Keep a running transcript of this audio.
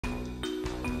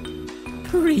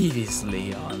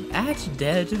Previously on At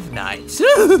Dead of Night.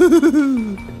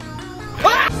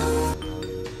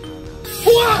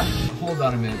 Hold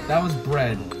on a minute, that was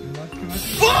bread.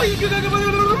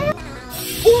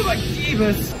 Oh my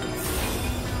Jeebus!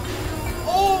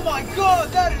 Oh my god,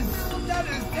 that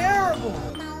is terrible!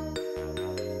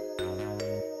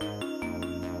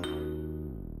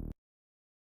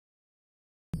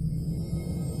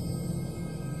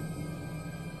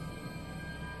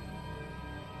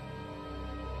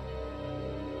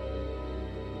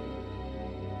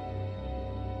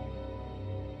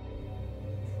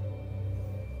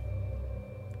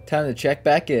 Time to check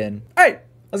back in. Hey,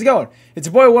 how's it going? It's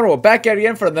your boy Wonder, back at it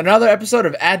again for another episode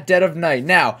of At Dead of Night.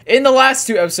 Now, in the last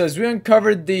two episodes, we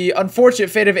uncovered the unfortunate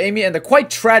fate of Amy and the quite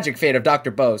tragic fate of Dr.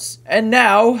 Bose. And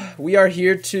now, we are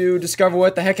here to discover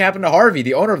what the heck happened to Harvey,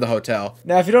 the owner of the hotel.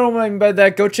 Now, if you don't mind by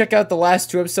that, go check out the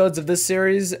last two episodes of this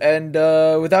series, and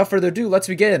without further ado, let's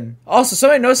begin. Also,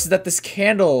 somebody noticed that this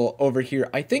candle over here,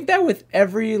 I think that with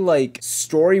every, like,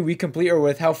 story we complete, or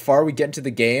with how far we get into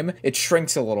the game, it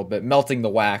shrinks a little bit, melting the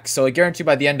wax. So I guarantee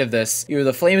by the end of this, either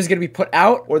the flame is going to be put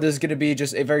out, or there's going to be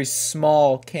just a very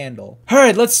small candle.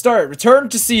 Alright, let's start. Return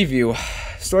to Seaview.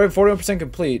 Story 41%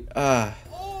 complete. Oh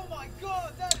my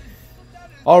god, that is...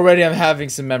 Already I'm having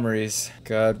some memories.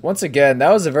 God. Once again,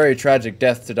 that was a very tragic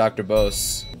death to Dr.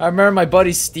 Bose. I remember my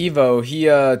buddy Steve-O, he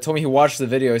told me he watched the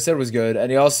video, he said it was good, and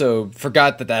he also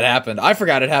forgot that that happened. I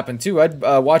forgot it happened too. I'd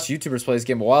watched YouTubers play this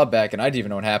game a while back, and I didn't even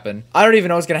know what happened. I don't even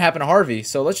know what's gonna happen to Harvey,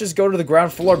 so let's just go to the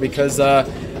ground floor because,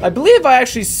 I believe I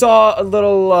actually saw a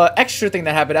little, extra thing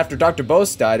that happened after Dr.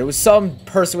 Bose died. It was some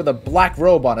person with a black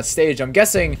robe on a stage. I'm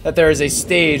guessing that there is a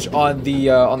stage on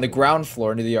the ground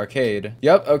floor near the arcade.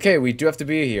 Yep, okay, we do have to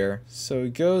be here. So we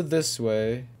go this way.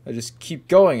 I just keep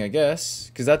going, I guess,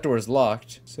 because that door is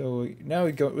locked. So now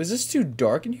we go. Was this too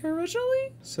dark in here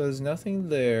originally? So there's nothing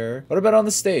there. What about on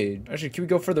the stage? Actually, can we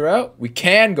go further out? We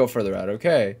can go further out,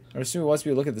 okay. I'm assuming he wants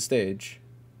me to look at the stage.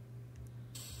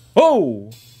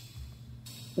 Oh!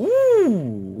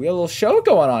 Ooh, we have a little show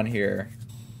going on here.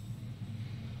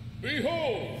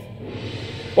 Behold!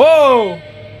 Whoa!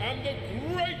 And the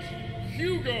great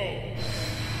Hugo!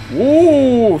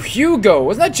 Ooh, Hugo!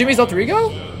 Wasn't that Jimmy's alter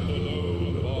ego?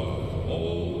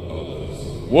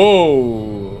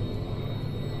 Whoa!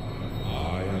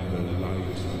 I am the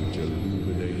light which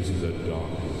illuminates the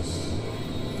darkness.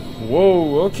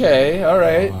 Whoa, okay,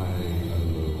 alright. I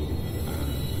alone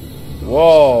am.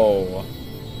 Whoa.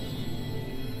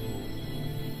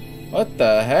 What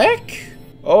the heck?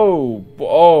 Oh,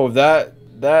 oh,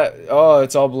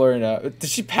 it's all blurry now. Did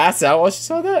she pass out while she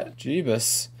saw that?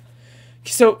 Jeebus.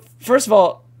 So, first of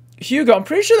all, Hugo, I'm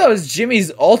pretty sure that was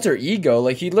Jimmy's alter ego.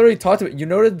 Like, he literally talked about, you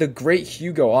noted the great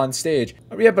Hugo on stage.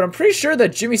 Yeah, but I'm pretty sure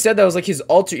that Jimmy said that was like his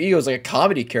alter ego, was like a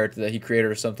comedy character that he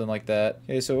created or something like that.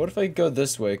 Okay, so what if I go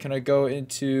this way? Can I go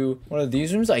into one of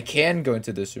these rooms? I can go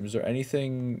into this room. Is there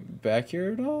anything back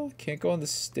here at all? Can't go on the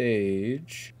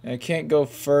stage. And I can't go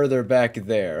further back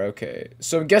there. Okay,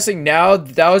 so I'm guessing now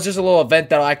that was just a little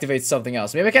event that'll activate something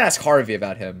else. Maybe I can ask Harvey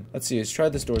about him. Let's see, let's try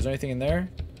this door. Is there anything in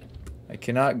there? I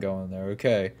cannot go in there,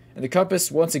 okay. And the compass,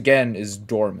 once again, is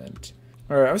dormant.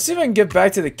 Alright, I'm see if I can get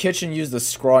back to the kitchen and use the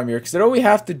scroll mirror, because I know we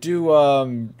have to do,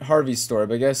 Harvey's story,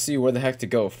 but I gotta see where the heck to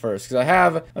go first, because I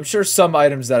have, I'm sure, some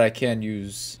items that I can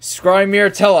use. Scroll mirror,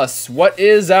 tell us, what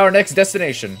is our next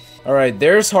destination? Alright,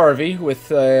 there's Harvey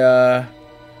with a,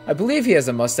 I believe he has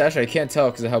a mustache, I can't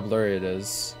tell because of how blurry it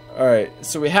is. Alright,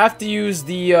 so we have to use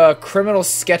the criminal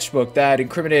sketchbook that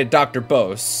incriminated Dr.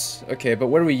 Bose. Okay, but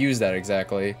where do we use that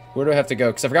exactly? Where do I have to go?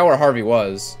 Because I forgot where Harvey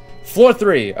was. Floor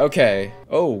 3, okay.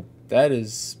 Oh, that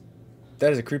is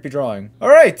a creepy drawing.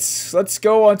 Alright, let's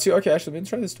go on to, okay, actually, let me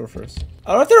try this door first.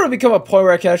 I don't know if there will become a point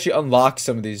where I can actually unlock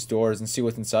some of these doors and see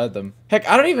what's inside them. Heck,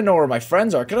 I don't even know where my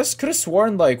friends are. Could have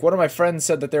sworn, like, one of my friends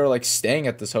said that they were, like, staying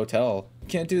at this hotel.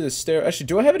 Can't do the stair. Actually,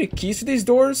 do I have any keys for these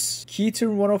doors? Key to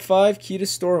 105, key to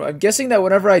store. I'm guessing that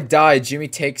whenever I die, Jimmy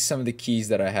takes some of the keys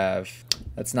that I have.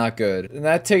 That's not good. And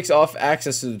that takes off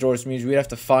access to the doors, which means we'd have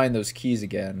to find those keys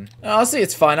again. Honestly,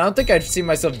 it's fine. I don't think I'd see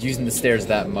myself using the stairs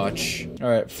that much.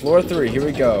 Alright, floor 3, here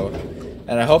we go.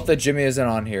 And I hope that Jimmy isn't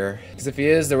on here. Because if he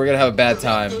is, then we're gonna have a bad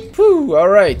time. Whew,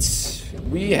 alright.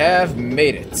 We have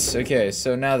made it. Okay,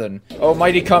 so now then. Oh,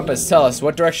 mighty compass, tell us,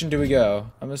 what direction do we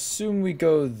go? I'm assuming we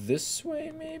go this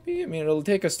way, maybe? I mean, it'll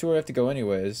take us to where we have to go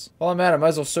anyways. While I'm at it, I might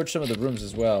as well search some of the rooms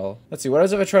as well. Let's see, what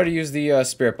happens if I try to use the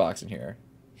spirit box in here?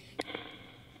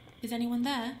 Is anyone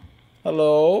there?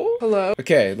 Hello? Hello?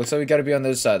 Okay, looks like we gotta be on the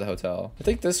other side of the hotel. I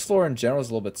think this floor in general is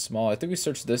a little bit small. I think we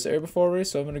searched this area before already,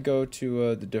 so I'm gonna go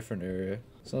to the different area.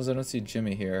 As long as I don't see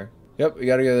Jimmy here. Yep, we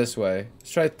gotta go this way.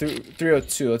 Let's try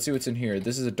 302. Let's see what's in here.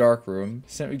 This is a dark room.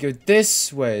 So we go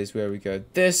this way is where we go.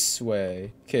 This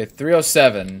way. Okay,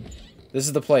 307. This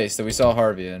is the place that we saw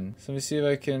Harvey in. So let me see if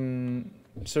I can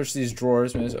search these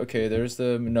drawers. Okay, there's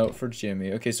the note for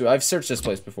Jimmy. Okay, so I've searched this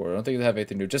place before. I don't think they have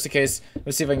anything to do. Just in case,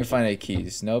 let's see if I can find any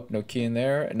keys. Nope, no key in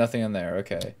there. Nothing in there.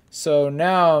 Okay. So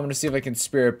now I'm gonna see if I can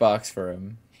spirit box for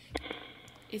him.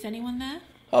 Is anyone there?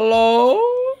 Hello?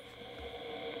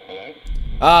 Hello?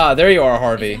 Ah, there you are,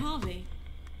 Harvey. Is it Harvey?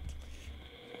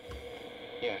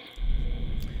 Yes.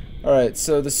 Alright,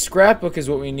 so the scrapbook is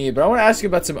what we need, but I want to ask you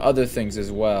about some other things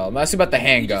as well. I'm asking about the Who does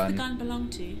the handgun. gun belong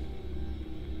to? It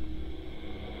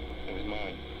was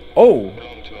mine. Oh! It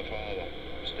belonged to my father.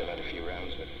 Still had a few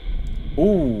rounds with it.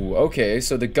 Ooh, okay,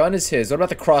 so the gun is his. What about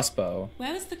the crossbow?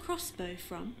 Where was the crossbow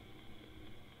from?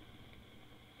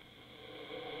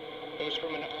 It was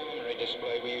from an armory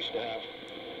display we used to have.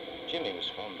 Jimmy was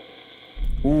fond of it.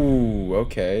 Ooh,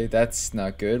 okay, that's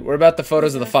not good. What about the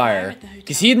photos of the Was there a fire fire? at the hotel?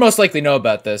 Because he'd most likely know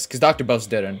about this, because Dr. Bose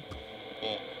didn't.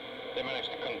 Yeah. They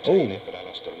managed to contain Oh. it, but I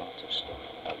lost a lot of stuff.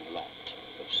 A lot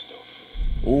of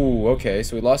stuff. Ooh, okay,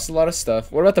 so we lost a lot of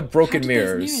stuff. What about the broken How did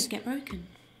mirrors? those mirrors get broken?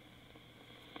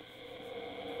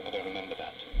 I don't remember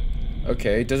that.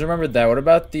 Okay, doesn't remember that. What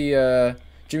about the,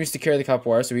 Jimmy used to carry the copper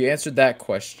wire, so we answered that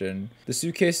question. The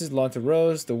suitcases belong to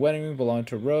Rose. The wedding ring belonged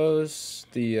to Rose.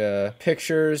 The,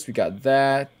 pictures, we got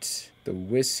that. The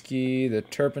whiskey, the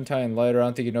turpentine lighter, I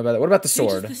don't think you know about that. What about the Who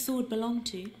sword? does the sword belong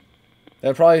to?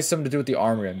 That probably has something to do with the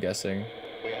armory, I'm guessing.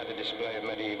 We had a display of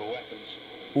medieval weapons.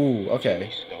 Ooh, okay.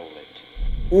 Jimmy stole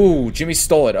it. Ooh, Jimmy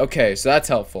stole it. Okay, so that's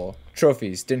helpful.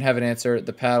 Trophies, didn't have an answer.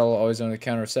 The paddle, always on the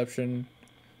counter reception.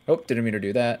 Oh, didn't mean to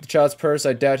do that. The child's purse,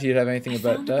 I doubt he'd have anything I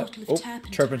about found a that. bottle of Oh,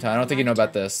 turpentine turpentine. I don't think you know lighter.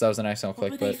 about this. That was an accidental What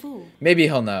click, were they but for? maybe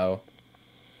he'll know.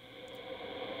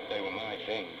 They were my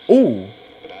things. Ooh.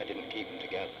 But I didn't keep them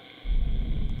together.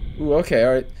 Ooh, okay,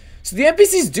 alright. So the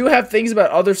NPCs do have things about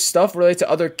other stuff related to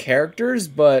other characters,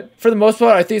 but for the most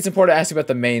part, I think it's important to ask about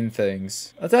the main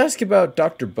things. Let's ask about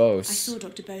Dr. I Bose. saw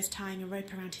Dr. Bose tying a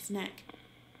rope around his neck.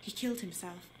 He killed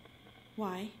himself.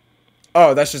 Why?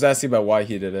 Oh, that's just asking about why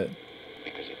he did it.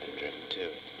 Because he'd been driven to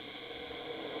it.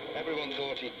 Everyone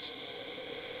thought he'd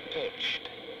touched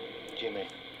Jimmy.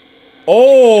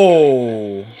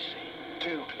 Oh! You see,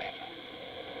 too clever.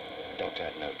 The doctor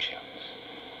had no chance.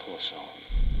 Poor soul.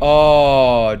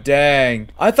 Oh, dang.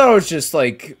 I thought it was just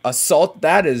like assault.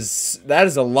 That is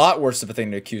a lot worse of a thing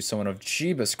to accuse someone of.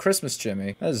 Jeebus Christmas,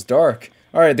 Jimmy. That is dark.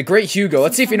 Alright, the Great Hugo.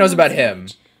 Let's see if he knows about him.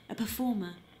 A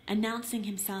performer, announcing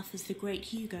himself as the Great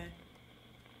Hugo.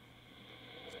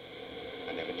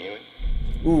 I never knew it.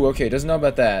 Ooh, okay, doesn't know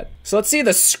about that. So let's see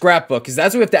the scrapbook, because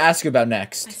that's what we have to ask you about I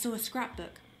next. saw a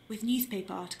scrapbook with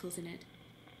newspaper articles in it.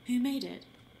 Who made it?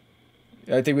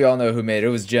 I think we all know who made it. It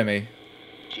was Jimmy.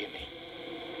 Jimmy.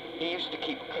 He used to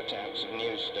keep cutouts of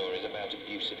news stories about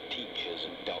abusive teachers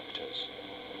and doctors.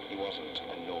 He wasn't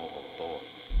a normal boy.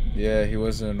 Yeah, he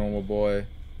wasn't a normal boy.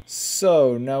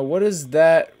 So, now what is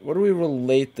that? What do we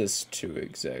relate this to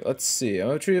exactly? Let's see. I'm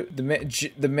gonna treat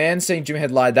the man saying Jimmy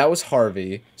had lied. That was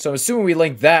Harvey. So I'm assuming we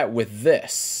link that with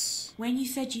this. When you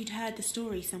said you'd heard the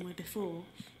story somewhere before,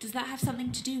 does that have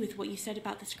something to do with what you said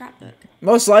about the scrapbook?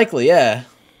 Most likely, yeah.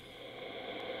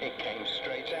 It came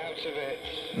straight out of it.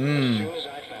 As Hmm. soon as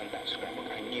I found that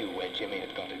scrapbook, I knew where Jimmy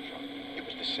had got it from. It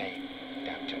was the same,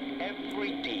 down to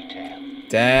every detail.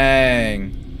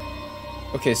 Dang.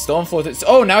 Okay, stolen floor.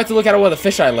 Oh, now I have to look at it with the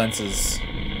fisheye lenses.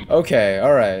 Okay,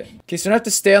 alright. Okay, so we have to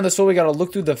stay on this floor. We gotta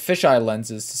look through the fisheye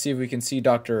lenses to see if we can see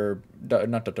not Dr.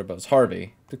 Bose,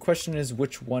 Harvey. The question is,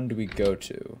 which one do we go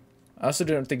to? I also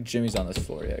don't think Jimmy's on this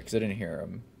floor yet, because I didn't hear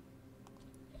him.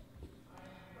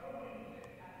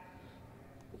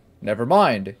 Never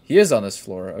mind. He is on this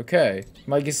floor. Okay.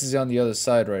 My guess is on the other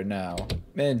side right now.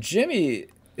 Man, Jimmy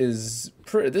is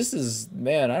this is,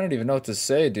 man, I don't even know what to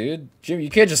say, dude. Jimmy, you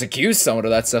can't just accuse someone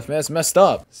of that stuff, man. It's messed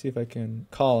up. See if I can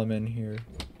call him in here.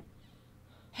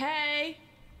 Hey!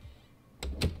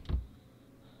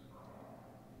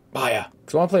 Baya.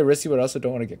 Because I want to play risky, but I also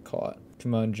don't want to get caught.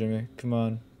 Come on, Jimmy. Come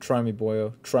on. Try me,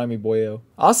 boyo. Try me, boyo.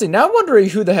 Honestly, now I'm wondering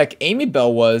who the heck Amy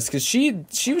Bell was, because she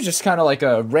was just kind of like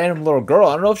a random little girl.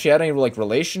 I don't know if she had any, like,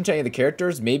 relation to any of the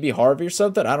characters. Maybe Harvey or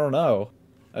something. I don't know.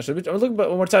 Actually, I'm looking one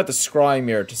more time at the scrying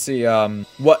mirror to see,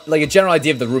 what, like, a general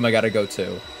idea of the room I gotta go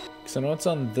to. Because I know it's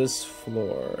on this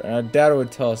floor, and I doubt it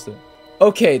would tell us that.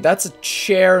 Okay, that's a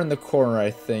chair in the corner, I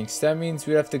think. So that means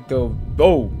we'd have to go...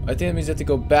 Oh! I think that means we have to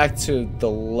go back to the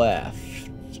left.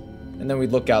 And then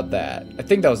we'd look out that. I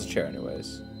think that was a chair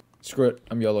anyways. Screw it.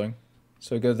 I'm yellowing.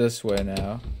 So I go this way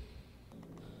now.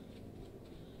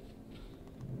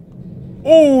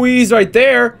 Oh, he's right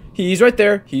there! He's right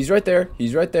there. He's right there.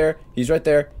 He's right there. He's right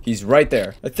there. He's right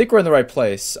there. I think we're in the right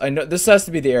place. I know this has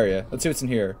to be the area. Let's see what's in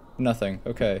here. Nothing.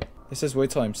 Okay. It says wait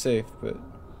till I'm safe, but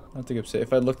I don't think I'm safe.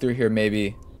 If I look through here,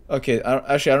 maybe. Okay.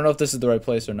 Actually, I don't know if this is the right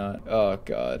place or not. Oh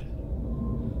God.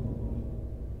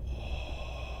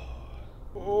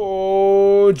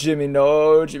 Oh, Jimmy,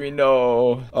 no. Jimmy,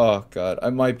 no. Oh, God. I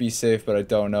might be safe, but I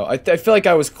don't know. I feel like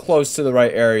I was close to the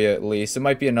right area, at least. It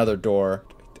might be another door.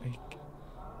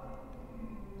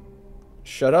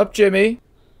 Shut up, Jimmy.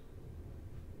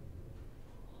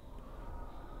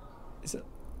 Is it...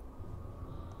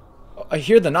 Oh, I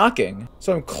hear the knocking.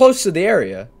 So I'm close to the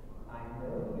area.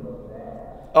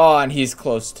 Oh, and he's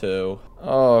close, too.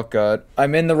 Oh, God.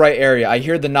 I'm in the right area. I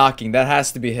hear the knocking. That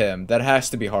has to be him. That has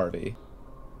to be Harvey.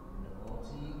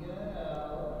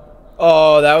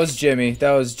 Oh, that was Jimmy.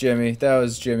 That was Jimmy. That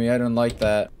was Jimmy. I don't like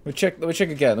that. Let me check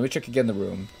again. Let me check again the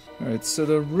room. Alright, so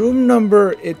the room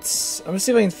number, I'm gonna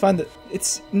see if I can find it.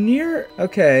 It's near,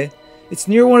 okay. It's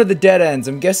near one of the dead ends.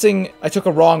 I'm guessing I took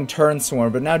a wrong turn somewhere,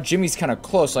 but now Jimmy's kind of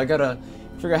close, so I gotta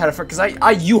figure out how to,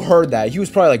 because you heard that. He was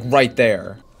probably like right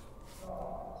there.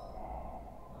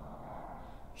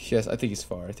 Yes, I think he's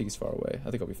far. I think he's far away. I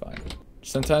think I'll be fine.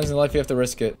 Sometimes in life you have to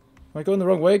risk it. Am I going the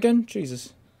wrong way again?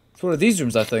 Jesus. It's one of these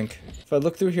rooms, I think. If I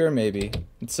look through here, maybe.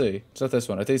 Let's see. It's not this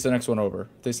one. I think it's the next one over.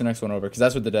 I think it's the next one over, because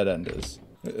that's what the dead end is.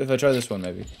 If I try this one,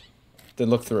 maybe. Then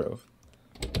look through.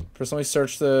 First, let me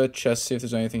search the chest, see if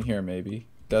there's anything here, maybe.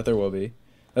 That there will be.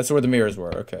 That's where the mirrors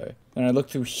were, okay. And I look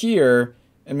through here,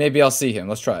 and maybe I'll see him.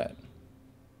 Let's try it.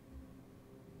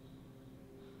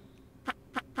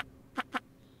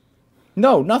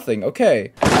 No, nothing.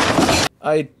 Okay.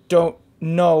 I don't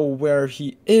know where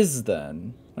he is,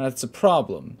 then. That's a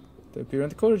problem. They appear in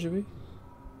the corner, Jimmy.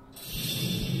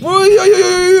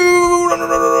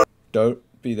 Don't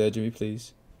be there, Jimmy,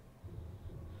 please.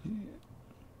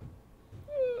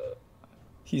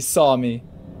 He saw me.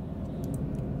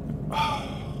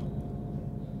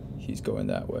 He's going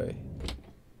that way.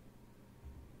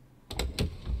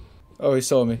 Oh, he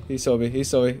saw me. He saw me. He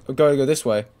saw me. I'm going to go this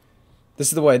way. This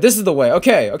is the way. This is the way.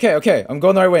 Okay, okay, okay. I'm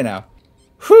going the right way now.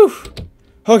 Whew.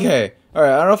 Okay.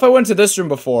 Alright, I don't know if I went to this room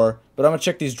before, but I'm gonna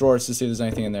check these drawers to see if there's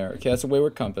anything in there. Okay, that's a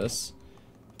wayward compass.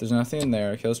 There's nothing in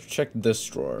there. Okay, let's check this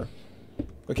drawer.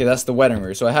 Okay, that's the wedding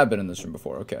ring, so I have been in this room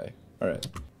before. Okay. Alright.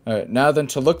 Alright, now then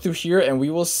to look through here, and we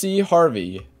will see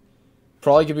Harvey.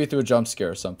 Probably could be through a jump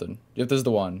scare or something. Yep, this is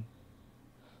the one.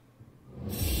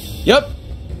 Yep!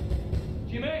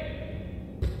 Jimmy!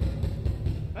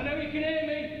 I know you can hear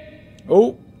me!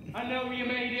 Oh! I know you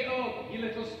made it up, your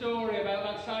little story about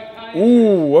that psychiatrist.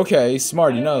 Ooh, okay,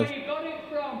 smart, he knows. Where you got it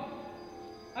from?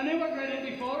 I knew I'd read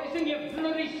it before, it's in your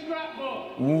bloody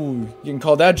scrapbook. Ooh, you can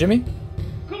call that Jimmy?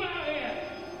 Come out here!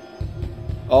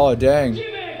 Oh, dang.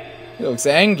 Jimmy! He looks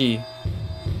angry.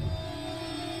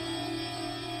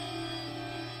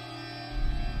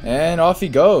 And off he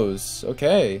goes.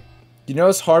 Okay. You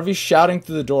notice Harvey shouting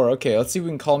through the door. Okay, let's see if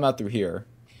we can call him out through here.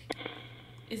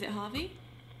 Is it Harvey?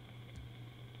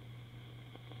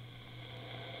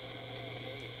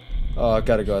 Oh, I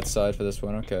gotta go outside for this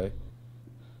one. Okay.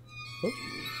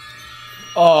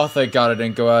 Oh, thank God I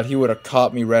didn't go out. He would have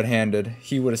caught me red-handed.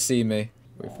 He would have seen me.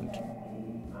 Wait for him.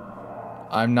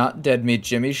 I'm not dead meat,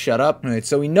 Jimmy. Shut up. Alright,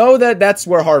 so we know that that's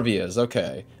where Harvey is.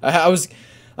 Okay. I was...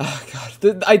 Oh,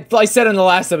 God. I said in the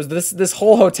last episode, this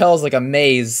whole hotel is like a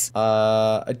maze.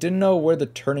 I didn't know where the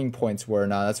turning points were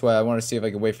now. That's why I want to see if I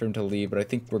can wait for him to leave, but I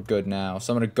think we're good now.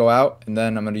 So I'm going to go out, and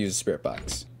then I'm going to use a spirit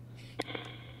box.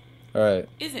 Alright.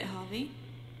 Is it Harvey?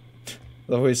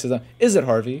 The way he says that. Is it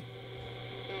Harvey?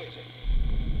 Who is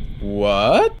it?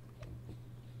 What?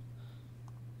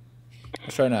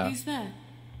 Let's try now. Who's there?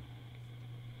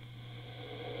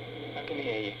 I can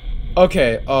hear you.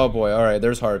 Okay. Oh boy. Alright,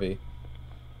 there's Harvey.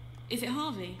 Is it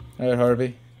Harvey? Alright,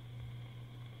 Harvey.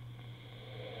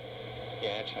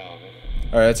 Yeah, it's Harvey.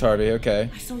 Alright, it's Harvey. Okay.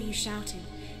 I saw you shouting,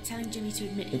 telling Jimmy to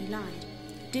admit he lied.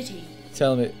 Did he?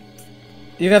 Tell me.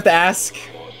 You don't have to ask.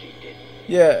 Of course he did.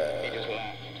 Yeah. He just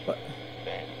laughed. What?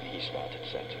 Then he started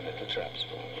setting little traps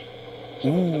for me.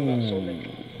 Some of them not so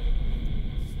little.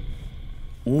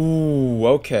 Ooh,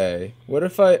 okay. What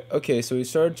if I... Okay, so he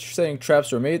started setting traps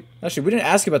for me. Actually, we didn't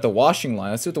ask about the washing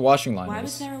line. Let's see what the washing line Why is.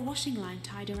 was there a washing line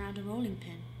tied around a rolling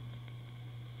pin?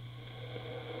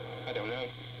 I don't know.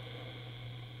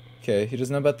 Okay, he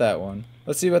doesn't know about that one.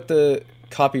 Let's see about the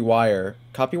copy wire.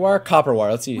 Copy wire? Copper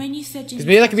wire. Let's see. When you said Jimmy Because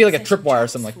maybe that could be like a started tripwire or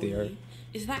setting something like traps the... for you,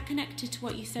 is that connected to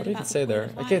what you said What did about it the say there? coil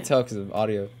of I wire? can't tell because of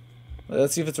audio.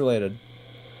 Let's see if it's related.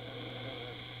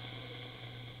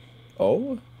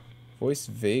 Oh? Voice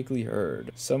vaguely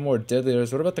heard. Some more deadly.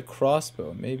 What about the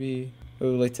crossbow? Maybe... What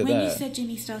would relate to When you that? said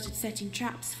Jimmy started setting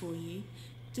traps for you,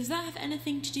 does that have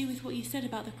anything to do with what you said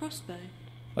about the crossbow?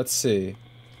 Let's see.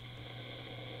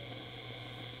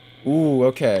 Ooh,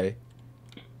 okay.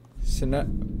 So now...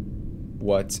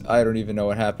 What? I don't even know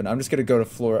what happened. I'm just gonna go to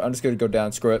floor... I'm just gonna go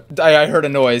down. Screw it. I heard a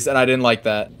noise, and I didn't like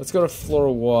that. Let's go to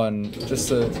floor 1, just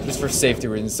for safety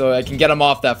reasons, so I can get him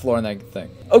off that floor and that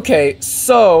thing. Okay,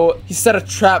 so... He set a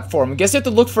trap for him. I guess you have to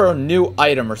look for a new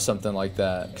item or something like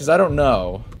that. Because I don't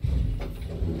know.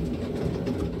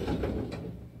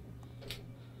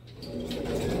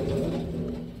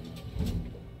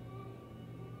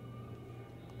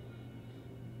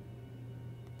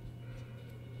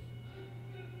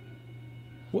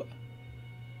 What?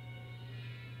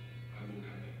 I woke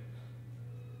up.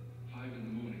 5 in the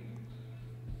morning.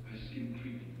 My skin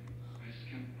creeping. My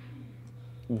scalp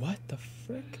crawling. What the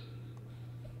frick?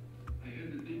 I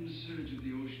heard the dim surge of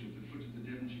the ocean at the foot of the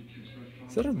Devonshire cliffs not far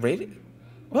Is that a from my radio? window.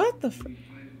 What the It frick? would be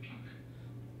 5 o'clock.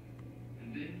 And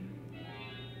then...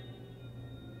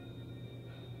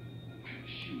 I'm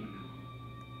sure now.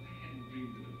 I hadn't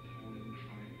dreamed of appalling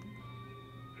crime.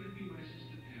 Could it be my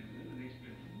sister Pamela in the next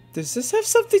bedroom? Does this have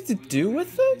something to do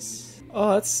with this?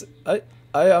 Oh, that's...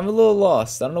 I'm a little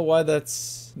lost. I don't know why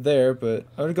that's there, but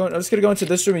I'm just gonna go into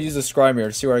this room and use the scry mirror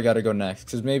to see where I gotta go next.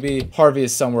 Because maybe Harvey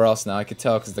is somewhere else now. I could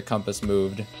tell because the compass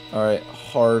moved. Alright,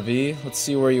 Harvey. Let's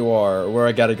see where you are. Or where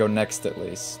I gotta go next, at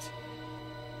least.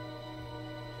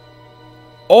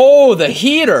 Oh, the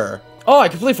heater! Oh, I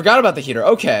completely forgot about the heater.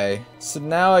 Okay. So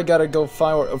now I gotta go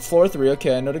find where... floor 3.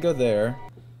 Okay, I know to go there.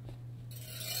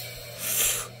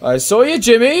 I saw you,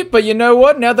 Jimmy, but you know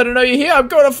what? Now that I know you're here, I'm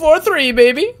going to floor 3,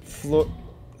 baby. Floor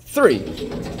 3.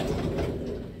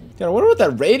 God, I wonder what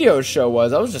that radio show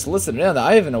was. I was just listening in.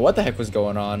 I didn't even know what the heck was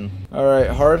going on. All right,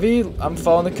 Harvey, I'm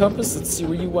following the compass. Let's see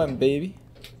where you went, baby.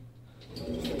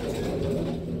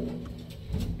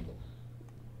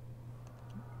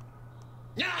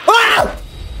 Ah!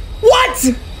 What?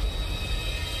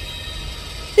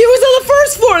 He was on the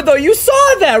first floor, though. You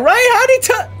saw that, right? How'd he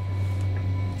touch?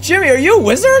 Jimmy, are you a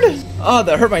wizard? Oh,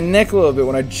 that hurt my neck a little bit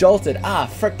when I jolted. Ah,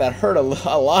 frick, that hurt a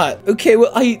lot. Okay,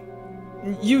 well,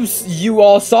 you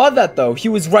all saw that, though. He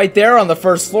was right there on the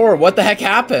first floor. What the heck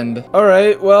happened? All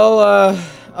right, well,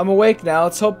 I'm awake now.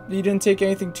 Let's hope you didn't take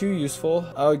anything too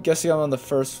useful. I guess I'm on the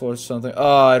first floor or something.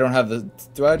 Oh, I don't have the...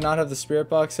 Do I not have the spirit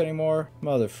box anymore?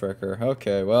 Mother fricker.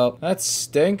 Okay, well, that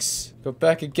stinks. Go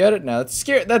back and get it now.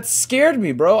 That scared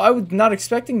me, bro. I was not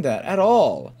expecting that at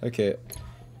all. Okay.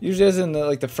 Usually it's in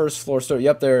the first floor store.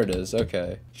 Yep, there it is.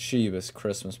 Okay. Jeebus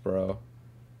Christmas, bro.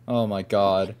 Oh my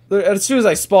god. As soon as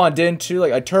I spawned in too,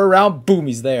 I turn around, boom,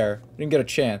 he's there. Didn't get a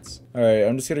chance. Alright,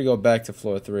 I'm just gonna go back to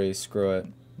floor 3. Screw it.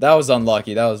 That was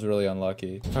unlucky. That was really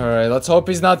unlucky. Alright, let's hope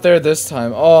he's not there this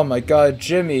time. Oh my god,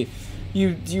 Jimmy.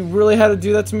 You really had to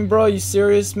do that to me, bro? You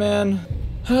serious, man?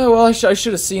 Well, I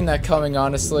should have seen that coming,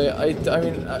 honestly. I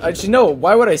mean, no,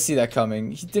 why would I see that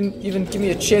coming? He didn't even give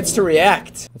me a chance to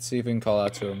react. Let's see if we can call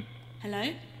out to him.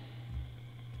 Hello?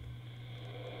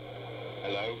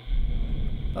 Hello?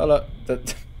 Hello.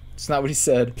 That's not what he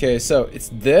said. Okay, so it's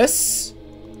this,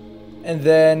 and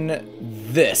then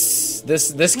this.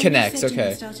 This connects. When you said Okay.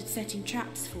 Jimmy started setting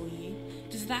traps for you,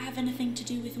 does that have anything to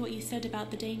do with what you said about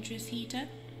the dangerous heater?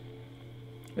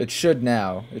 It should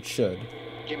now. It should.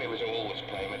 Jimmy was always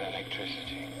playing with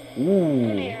electricity.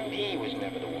 Ooh. He was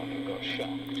never the one who got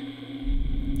shocked.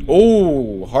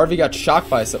 Ooh. Harvey got shocked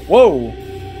by some. Whoa.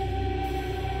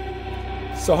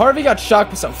 So Harvey got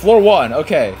shocked by some. Floor 1.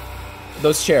 Okay.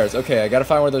 Those chairs. Okay, I gotta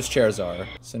find where those chairs are.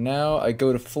 So now I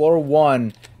go to floor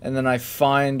 1, and then I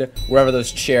find wherever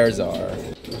those chairs are.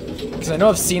 Because I know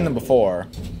I've seen them before.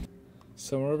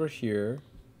 Somewhere over here.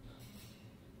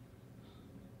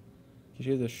 You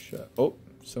hear the shot? Oh,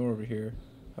 somewhere over here.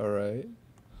 Alright.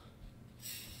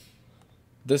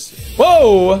 This.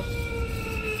 Whoa!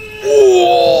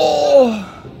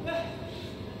 Oh!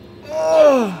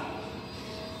 Oh!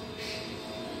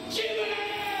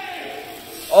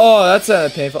 Oh, that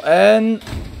sounded painful. And...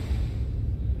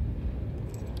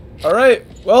 Alright,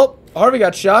 well, Harvey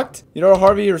got shocked. You know,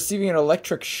 Harvey receiving an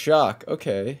electric shock.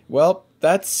 Okay, well,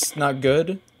 that's not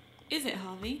good. Is it,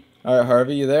 Harvey? Alright,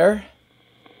 Harvey, you there?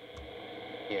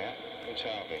 Yeah, it's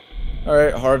Harvey.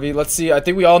 Alright, Harvey, let's see. I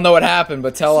think we all know what happened,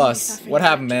 but tell Sorry, us. suffering What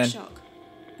happened, man? electric shock.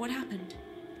 What happened?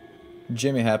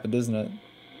 Jimmy happened, isn't it?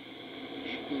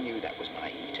 He knew that was my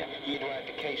heater. He'd ride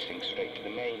the casing straight to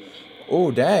the mains.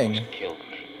 Oh, dang. Killed me.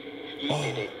 He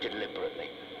did it deliberately,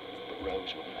 but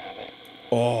Rose wouldn't have it.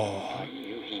 Oh. I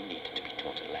knew he needed to be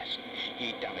taught a lesson.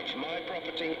 He damaged my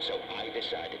property, so I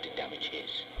decided to damage his.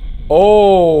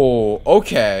 Oh,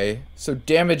 okay. So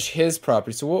damage his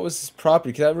property. So what was his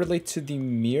property? Could that relate to the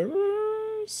mirror?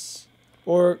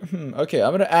 Or, okay,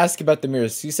 I'm gonna ask about the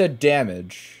mirrors. You said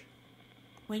damage.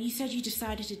 When you said you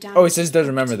decided to damage... Oh, he says he doesn't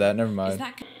remember that. Never mind. Is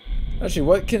that...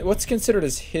 Actually, what's considered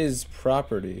as his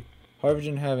property? Harvey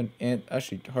didn't have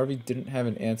Harvey didn't have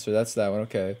an answer. That's that one.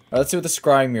 Okay. All right, let's see what the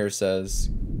scrying mirror says.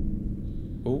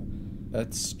 Oh,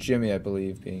 that's Jimmy, I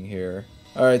believe, being here.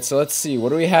 All right, so let's see. What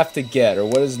do we have to get, or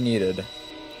what is needed?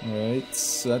 All right,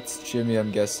 so that's Jimmy,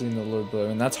 I'm guessing. The little boy,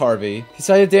 and that's Harvey. He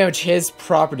decided to damage his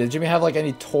property. Did Jimmy have like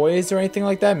any toys or anything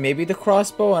like that? Maybe the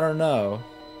crossbow. I don't know.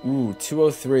 Ooh,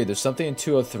 203. There's something in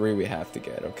 203 we have to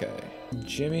get. Okay.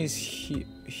 Jimmy's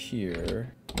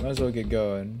here. Might as well get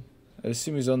going. I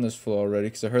assume he's on this floor already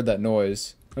because I heard that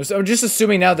noise. I'm just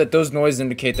assuming now that those noises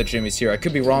indicate that Jimmy's here. I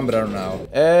could be wrong, but I don't know.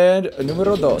 And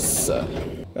numero dos.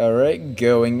 Alright,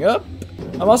 going up.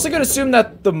 I'm also gonna assume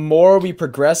that the more we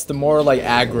progress, the more like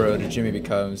aggroed Jimmy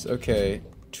becomes. Okay,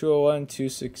 201,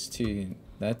 216.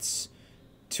 That's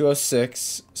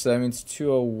 206. So that means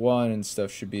 201 and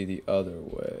stuff should be the other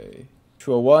way.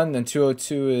 201, then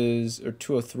 202 is, or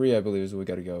 203 I believe is what we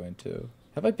gotta go into.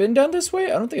 Have I been down this way?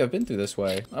 I don't think I've been through this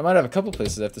way. I might have a couple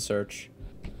places I have to search.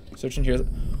 Search in here.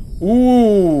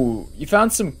 Ooh, you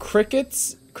found some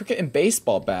crickets? Cricket and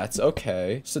baseball bats.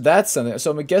 Okay. So that's something.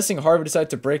 So I'm guessing Harvey decided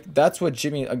to break. That's what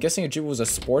Jimmy, I'm guessing Jimmy was a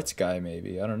sports guy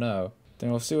maybe. I don't know.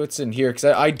 Then we'll see what's in here because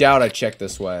I doubt I checked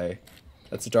this way.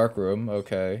 That's a dark room.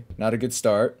 Okay. Not a good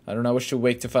start. I don't know what should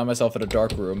wake to find myself in a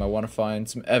dark room. I want to find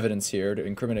some evidence here to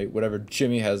incriminate whatever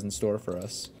Jimmy has in store for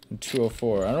us.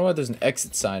 204. I don't know why there's an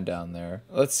exit sign down there.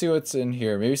 Let's see what's in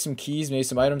here. Maybe some keys, maybe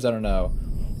some items. I don't know.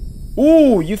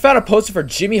 Ooh, you found a poster for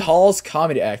Jimmy Hall's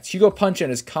comedy act. Hugo Punch and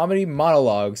his comedy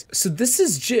monologues. So this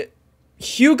is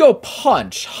Hugo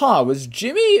Punch. Huh, was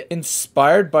Jimmy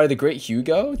inspired by the great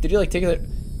Hugo? Did he like take it?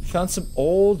 Found some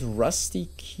old rusty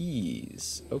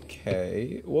keys.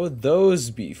 Okay, what would those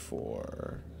be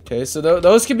for? Okay, so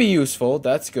those could be useful.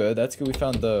 That's good. That's good we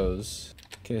found those.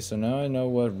 Okay, so now I know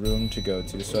what room to go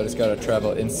to, so I just gotta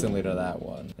travel instantly to that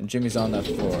one. And Jimmy's on that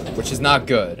floor, which is not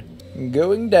good.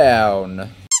 Going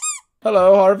down.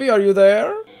 Hello, Harvey, are you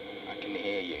there? I can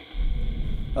hear you.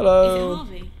 Hello. Is it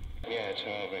Harvey? Yeah, it's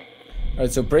Harvey.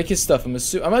 Alright, so break his stuff. I'm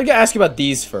gonna ask you about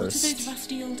these What are first. those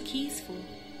rusty old keys for?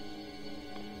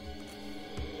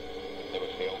 They were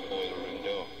for the old boiler room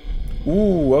door.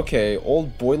 Ooh, okay.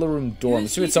 Old boiler room door. I'm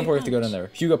Who's assuming at some point we have to go Hugo down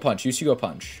there. Hugo Punch. Use Hugo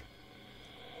Punch.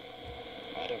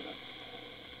 I don't know.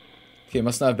 Okay,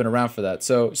 must not have been around for that.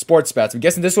 So, sports bats. I'm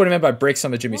guessing this is what he meant by break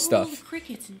some of Jimmy's What were all the stuff.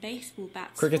 crickets and baseball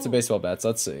bats Crickets for? and baseball bats.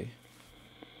 Let's see.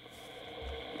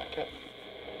 Okay.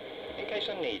 In case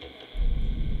I needed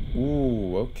them.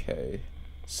 Ooh, okay.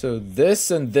 So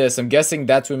this and this, I'm guessing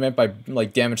that's what he meant by,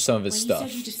 like, damage some of his When stuff. you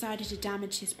said you decided to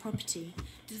damage his property,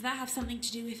 does that have something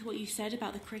to do with what you said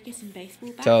about the crickets and baseball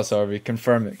bats? Tell us, Harvey.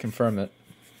 Confirm it. Confirm it.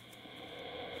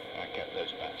 I kept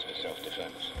those bats for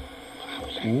self-defense. I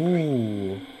was angry.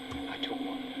 Ooh. I took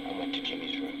one and went to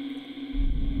Jimmy's room.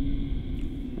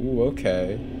 Ooh,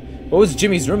 okay. What was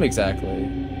Jimmy's room exactly?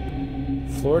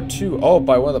 Floor 2. Oh,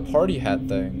 by one of the party hat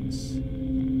things.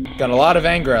 Got a lot of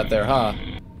anger out there, huh?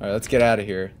 Alright, let's get out of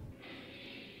here.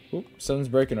 Oop, something's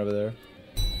breaking over there.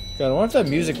 God, I wonder if that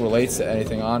music relates to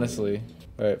anything, honestly.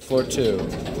 Alright, floor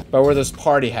 2. By where those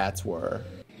party hats were.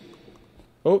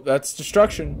 Oh, that's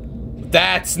destruction.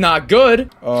 That's not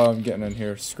good! Oh, I'm getting in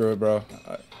here. Screw it, bro.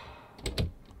 I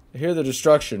hear the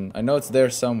destruction. I know it's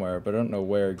there somewhere, but I don't know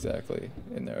where exactly.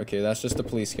 In there. Okay, that's just the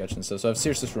police sketch and stuff. So I've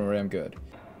searched this room already. I'm good.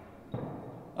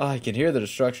 Oh, I can hear the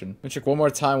destruction. Let me check one more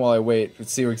time while I wait to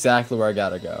see exactly where I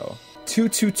gotta go.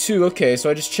 222. Okay, so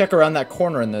I just check around that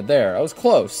corner and they're there. I was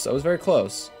close. I was very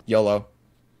close. YOLO.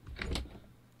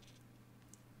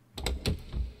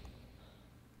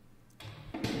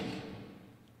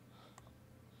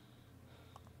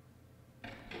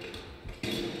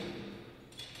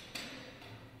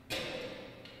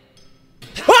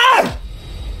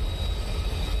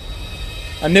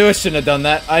 I knew I shouldn't have done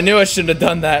that. I knew I shouldn't have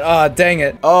done that. Ah, dang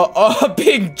it. Oh,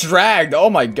 being dragged. Oh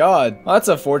my god. Oh, that's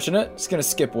unfortunate. Just gonna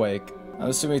skip wake. I'm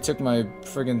assuming he took my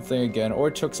friggin' thing again,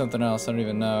 or took something else. I don't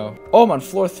even know. Oh, I'm on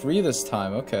floor 3 this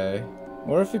time. Okay.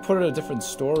 What if we put it in a different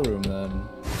storeroom then?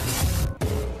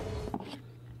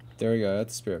 There we go.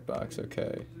 That's the spirit box.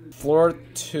 Okay. Floor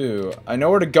 2. I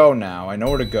know where to go now. I know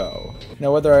where to go.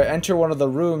 Now, whether I enter one of the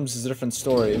rooms is a different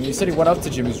story. I mean, you said he went up to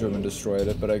Jimmy's room and destroyed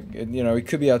it, but you know, he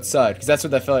could be outside because that's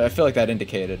what that felt like. I feel like that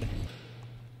indicated.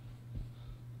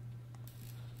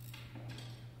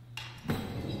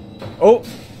 Oh,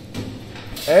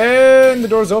 and the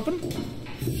door's open.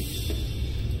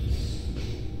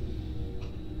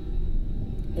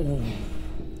 Ooh.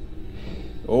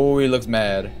 Oh, he looks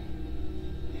mad.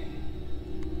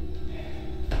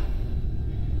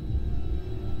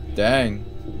 Dang.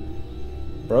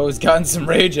 Bro's gotten some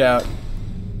rage out.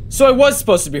 So I was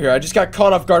supposed to be here. I just got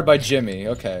caught off guard by Jimmy.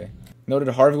 Okay. Noted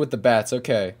Harvey with the bats.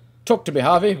 Okay. Talk to me,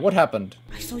 Harvey. What happened?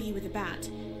 I saw you with a bat,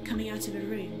 coming out of a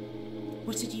room.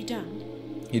 What had you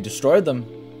done? He destroyed them.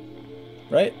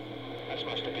 Right? I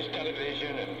smashed up his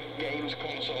television and games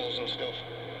consoles and stuff.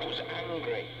 I was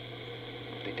angry.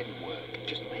 But it didn't work. It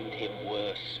just made him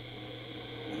worse.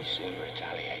 He soon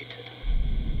retaliated.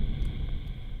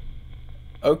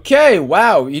 Okay,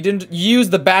 wow. You didn't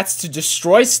use the bats to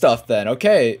destroy stuff then.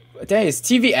 Okay. Dang, his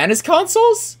TV and his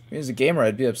consoles? If he was a gamer,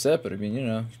 I'd be upset, but I mean, you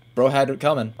know, bro had it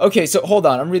coming. Okay, so hold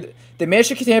on. They managed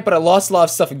to contain it, but I lost a lot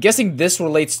of stuff. I'm guessing this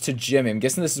relates to Jimmy. I'm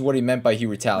guessing this is what he meant by he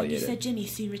retaliated. You said Jimmy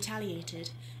soon retaliated.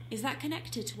 Is that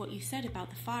connected to what you said about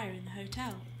the fire in the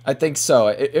hotel? I think so.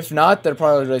 If not, that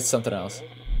probably relates to something else.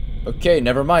 Okay,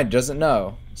 never mind. Doesn't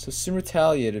know. So soon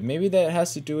retaliated. Maybe that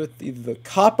has to do with either the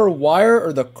copper wire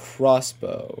or the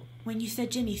crossbow. When you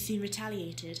said Jimmy soon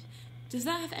retaliated, does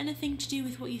that have anything to do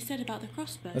with what you said about the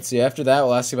crossbow? Let's see. After that,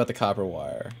 we'll ask you about the copper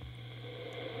wire.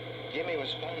 Jimmy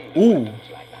was fond of Ooh. weapons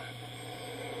like that.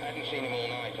 I hadn't seen him all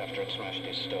night after I'd smashed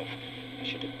his stuff. I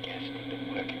should have guessed he'd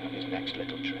been working on his next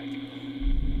little trick.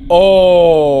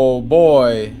 Oh,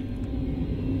 boy.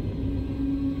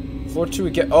 Floor 2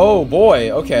 again. Oh,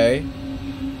 boy. Okay.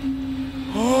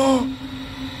 Oh,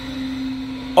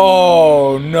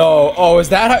 no. Oh, is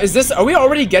this, are we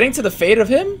already getting to the fate of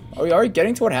him? Are we already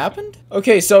getting to what happened?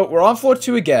 Okay, so we're on floor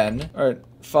 2 again. All right,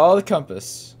 follow the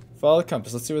compass. Follow the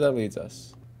compass. Let's see where that leads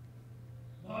us.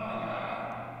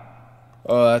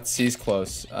 Oh, he's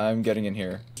close. I'm getting in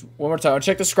here. One more time. I'll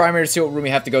check the scry mirror to see what room we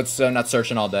have to go to so I'm not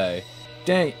searching all day.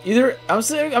 Dang,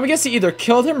 I'm guessing he either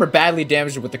killed him or badly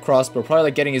damaged him with the crossbow. Probably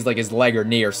like getting his leg or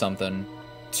knee or something.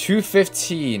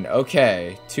 215.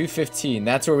 Okay, 215.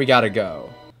 That's where we gotta go.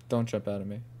 Don't jump out at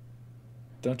me.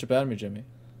 Don't jump out at me, Jimmy.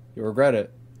 You'll regret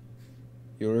it.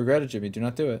 You'll regret it, Jimmy. Do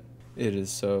not do it. It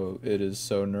is so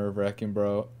nerve-wracking,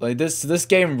 bro. Like this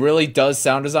game really does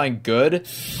sound design good.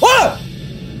 Ah!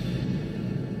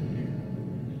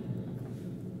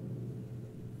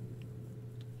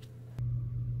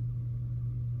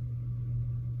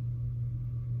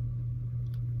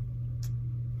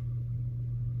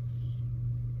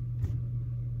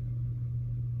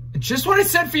 Just what I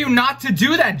said for you not to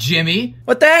do that, Jimmy.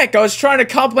 What the heck? I was trying to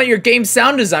compliment your game's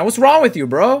sound design. What's wrong with you,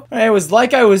 bro? It was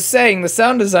like I was saying, the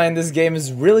sound design in this game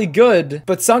is really good,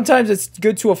 but sometimes it's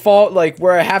good to a fault, like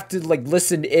where I have to like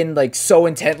listen in like so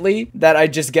intently that I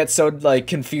just get so like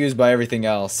confused by everything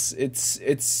else. It's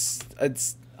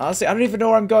honestly, I don't even know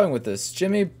where I'm going with this.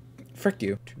 Jimmy, frick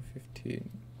you. 215.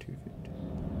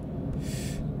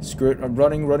 Screw it, I'm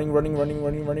running.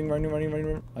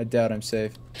 I doubt I'm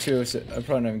safe. I'm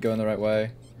probably not even going the right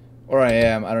way. Or I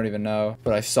am, I don't even know.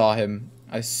 But I saw him.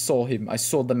 I saw him. I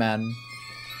saw the man.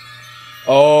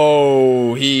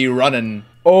 Oh, he running.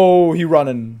 Oh, he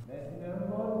running.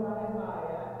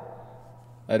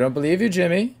 I don't believe you,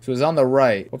 Jimmy. So it's on the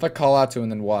right. What if I call out to him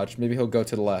and then watch? Maybe he'll go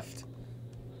to the left.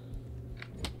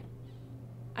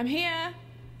 I'm here.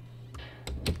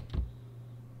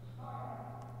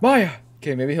 Maya!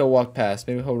 Okay, maybe he'll walk past.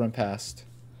 Maybe he'll run past.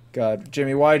 God,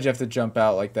 Jimmy, why did you have to jump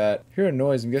out like that? Hear a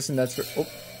noise. I'm guessing that's for... Oh.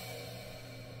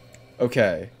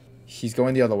 Okay. He's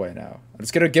going the other way now. I'm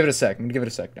just gonna give it a sec. I'm gonna give it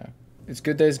a sec now. It's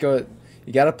good days go...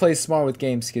 You gotta play smart with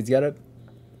games, kids. You gotta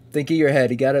think of your head.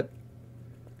 You gotta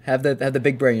have the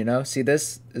big brain, you know? See,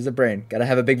 this is a brain. Gotta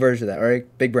have a big version of that,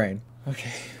 alright? Big brain. Okay.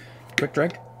 Quick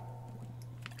drink.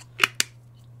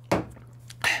 And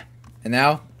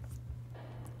now...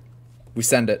 we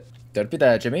send it. Don't be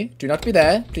there, Jimmy. Do not be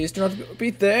there. Please do not be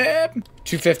there.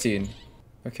 215.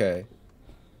 Okay.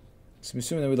 So I'm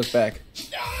assuming that we look back.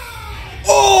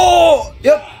 Oh!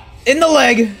 Yep. In the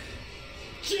leg.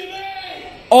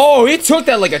 Oh, he took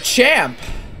that like a champ.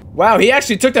 Wow, he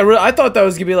actually took that. I thought that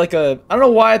was gonna be like a... I don't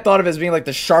know why I thought of it as being like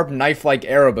the sharp knife-like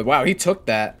arrow, but wow, he took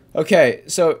that. Okay,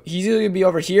 so he's either gonna be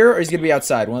over here or he's gonna be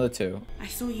outside. One of the two. I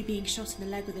saw you being shot in the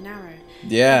leg with an arrow.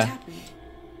 Yeah. What happened?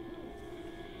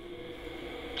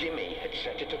 Jimmy had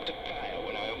set it up to fire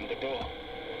when I opened the door.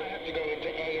 I had to go into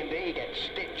A&E, get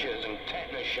stitches and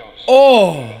tetanus shots.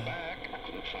 Oh! Back, I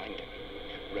couldn't find him.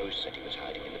 Rose said he was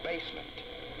hiding in the basement.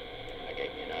 That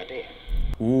gave me an idea.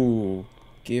 Ooh.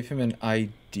 Gave him an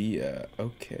idea.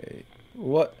 Okay.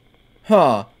 What?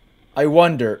 Huh. I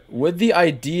wonder, would the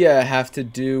idea have to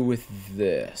do with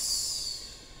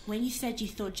this? When you said you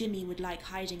thought Jimmy would like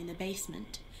hiding in the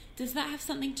basement, does that have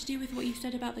something to do with what you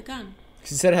said about the gun?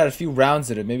 He said it had a few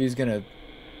rounds in it. Maybe he's gonna...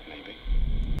 Maybe.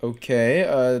 Okay,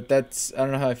 that's... I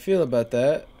don't know how I feel about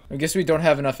that. I guess we don't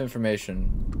have enough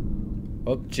information.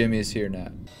 Oh, Jimmy is here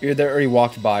now. Either there or he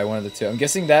walked by, one of the two. I'm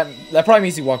guessing that probably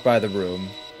means he walked by the room.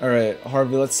 Alright,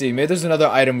 Harvey, let's see. Maybe there's another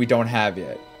item we don't have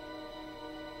yet.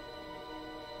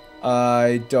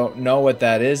 I don't know what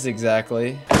that is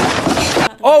exactly.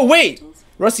 Oh, wait!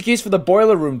 Rusty keys for the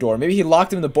boiler room door. Maybe he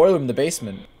locked him in the boiler room in the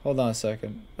basement. Hold on a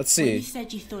second. Let's see. You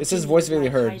said you thought It says Jimmy voice was Willy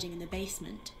heard. hiding in the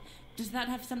basement. Does that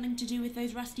have something to do with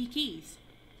those rusty keys?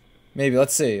 Maybe,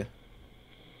 let's see.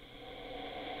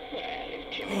 Well,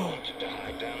 if Jimmy wanted to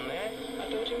hide down there,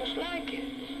 I thought he must like it.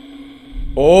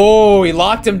 Oh, he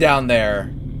locked him down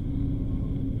there.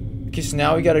 Okay, so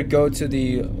now we gotta go to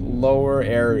the lower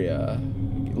area.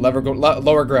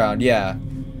 Lower ground, yeah.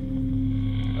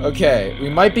 Okay, we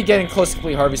might be getting close to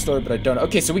complete Harvey's story, but I don't know.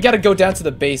 Okay, so we gotta go down to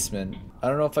the basement. I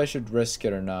don't know if I should risk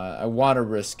it or not. I want to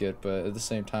risk it, but at the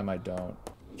same time, I don't.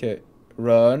 Okay,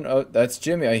 run. Oh, that's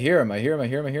Jimmy. I hear him. I hear him. I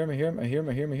hear him. I hear him. I hear him. I hear him.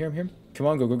 I hear him. I hear him. I hear him. Come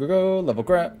on, go, go, go, go. Level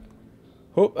grab.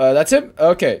 Oh, that's him.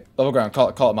 Okay, level ground. Call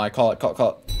it. Call it. My. Call it. Call it.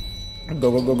 Call it.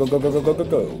 Go, go, go, go, go, go, go, go, go,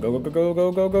 go, go, go, go,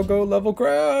 go, go, go, go. Level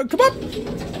ground. Come on.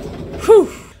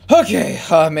 Whew. Okay,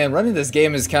 man, running this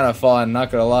game is kind of fun, not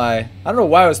gonna lie. I don't know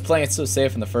why I was playing it so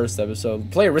safe in the first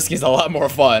episode. Playing risky is a lot more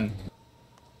fun.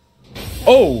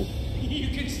 Oh! You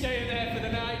can stay there for the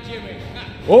night, Jimmy.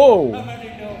 Oh! I've had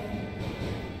enough.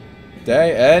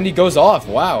 Dang, and he goes off,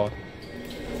 wow.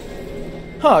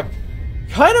 Huh,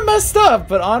 kind of messed up,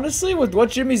 but honestly, with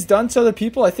what Jimmy's done to other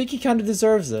people, I think he kind of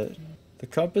deserves it. The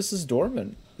compass is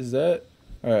dormant. Is that...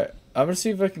 Alright. I'm gonna see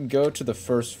if I can go to the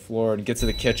first floor and get to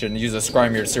the kitchen and use a scry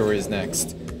mirror to see where he is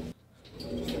next.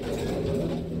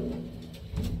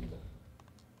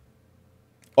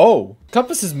 Oh!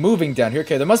 Compass is moving down here.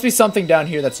 Okay, there must be something down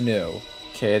here that's new.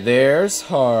 Okay, there's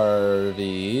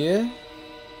Harvey.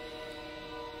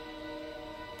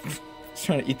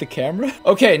 Trying to eat the camera?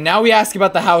 Okay, now we ask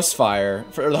about the house fire.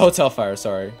 Or the hotel fire,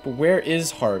 sorry. But where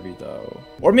is Harvey, though?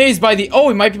 Or maybe he's by the... Oh,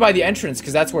 he might be by the entrance,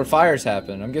 because that's where fires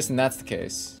happen. I'm guessing that's the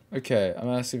case. Okay, I'm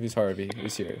gonna see if he's Harvey.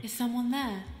 He's here. Is someone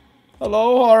there?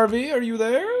 Hello, Harvey. Are you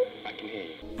there? I can hear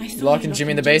you. I saw Locking you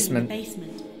Jimmy in the locking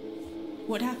basement.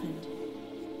 What happened?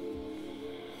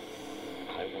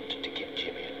 I wanted to give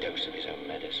Jimmy a dose of his own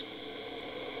medicine.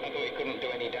 I thought he couldn't do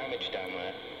any damage down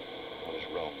there. I was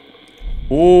wrong.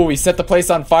 Ooh, he set the place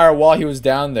on fire while he was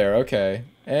down there. Okay.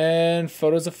 And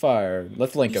photos of fire.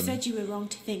 Let's link You him. said you were wrong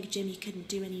to think Jimmy couldn't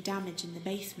do any damage in the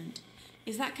basement.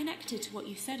 Is that connected to what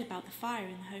you said about the fire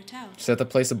in the hotel? Set the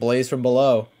place ablaze from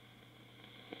below.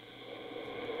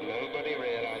 Nobody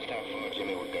realized how far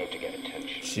Jimmy would go to get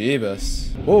attention.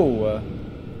 Jeebus. Whoa.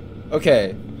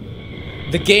 Okay.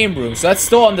 The game room. So that's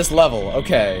still on this level.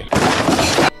 Okay.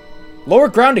 Lower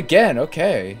ground again.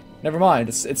 Okay. Never mind.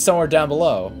 It's somewhere down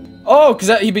below. Oh,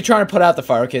 because he'd be trying to put out the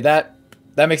fire. Okay, that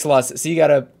makes a lot of sense. So you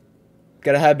gotta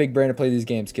have a big brain to play these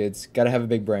games, kids. Gotta have a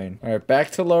big brain. All right,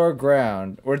 back to lower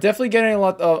ground. We're definitely getting a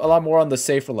lot more on the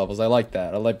safer levels. I like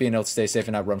that. I like being able to stay safe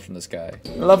and not run from this guy. I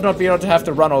love not being able to have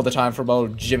to run all the time from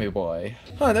old Jimmy boy.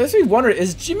 Huh, that makes me wonder,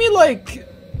 is Jimmy like...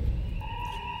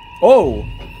 Oh!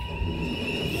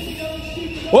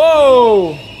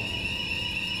 Whoa!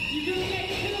 You're gonna get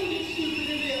killed, you stupid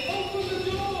idiot. Open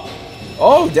the door.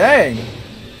 Oh, dang.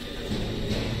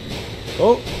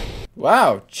 Oh.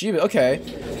 Wow, Jimmy, okay.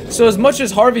 So as much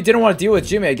as Harvey didn't want to deal with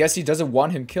Jimmy, I guess he doesn't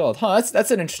want him killed. Huh, that's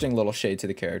an interesting little shade to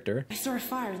the character. I saw a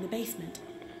fire in the basement.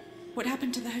 What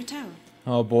happened to the hotel?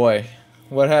 Oh boy.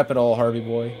 What happened, old Harvey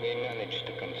boy? We managed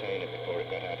to contain it before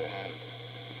it got out of hand.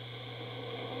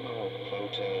 Oh,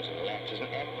 photos and letters and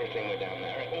everything were down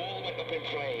there. It all went up in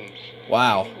flames.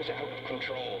 Wow. He was out of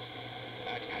control.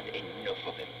 I'd had enough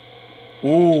of him.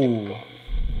 Ooh.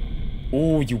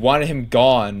 Ooh, you wanted him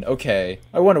gone. Okay.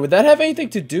 I wonder, would that have anything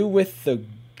to do with the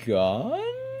gun,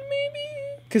 maybe?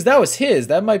 Because that was his.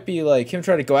 That might be like him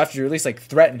trying to go after you, or at least like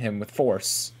threaten him with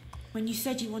force. When you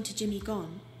said you wanted Jimmy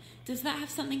gone, does that have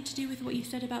something to do with what you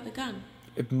said about the gun?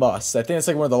 It must. I think it's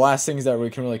like one of the last things that we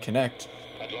can really connect.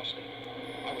 I'd lost him.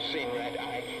 I was seeing red.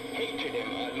 I hated him.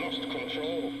 I'd lost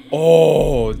control.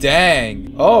 Oh,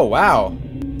 dang. Oh, wow.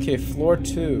 Okay, floor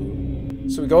 2.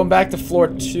 So we're going back to floor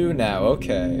 2 now.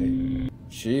 Okay.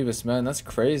 Jeebus, man, that's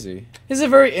crazy. This is a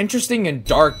very interesting and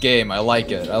dark game. I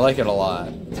like it. I like it a lot.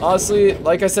 Honestly,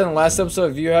 like I said in the last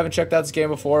episode, if you haven't checked out this game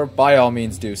before, by all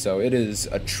means do so. It is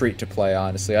a treat to play,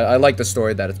 honestly. I like the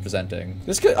story that it's presenting.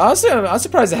 This could, honestly, I'm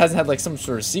surprised it hasn't had like some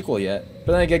sort of sequel yet.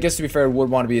 But then I guess to be fair, it would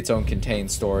want to be its own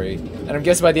contained story. And I'm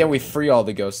guessing by the end we free all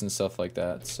the ghosts and stuff like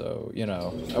that. So, you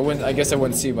know, I guess I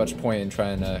wouldn't see much point in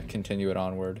trying to continue it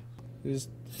onward.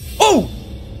 Oh!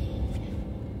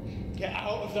 Get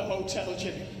out of the hotel,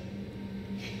 Jimmy.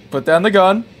 Put down the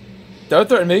gun. Don't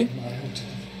threaten me. My hotel.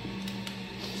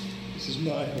 This is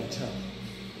my hotel.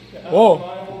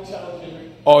 Whoa.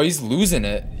 Oh, he's losing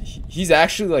it. He's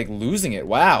actually like losing it.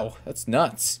 Wow, that's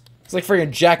nuts. It's like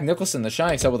freaking Jack Nicholson, The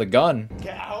Shining, except with a gun.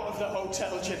 Get out of the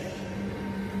hotel, Jimmy.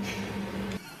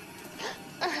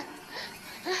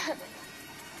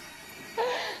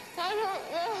 I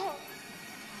don't know.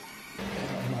 Get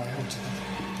out of my hotel.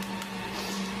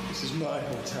 This is my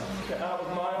hotel. Get out of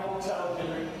my hotel,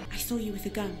 Jimmy. I saw you with a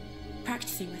gun,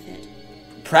 practicing with it.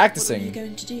 Practicing? What were you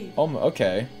going to do? Oh,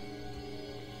 okay.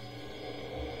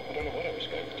 I don't know what I was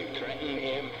going to do. Threaten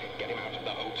him, get him out of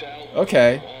the hotel.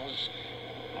 Okay.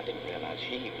 I didn't realize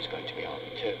he was going to be armed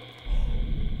too.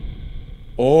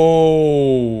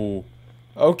 Oh.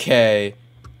 Okay.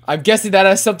 I'm guessing that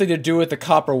has something to do with the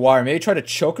copper wire. Maybe try to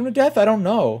choke him to death? I don't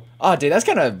know. Ah, dude, that's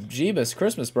kind of Jeebus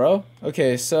Christmas, bro.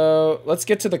 Okay, so let's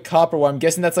get to the copper wire. I'm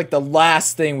guessing that's like the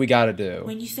last thing we gotta do.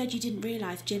 When you said you didn't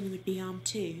realize Jimmy would be armed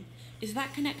too, is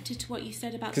that connected to what you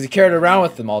said about... Because he carried it around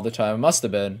with him all the time. It must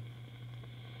have been.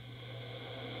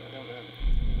 I don't know.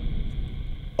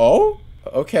 Oh?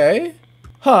 Okay.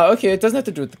 Huh, okay, it doesn't have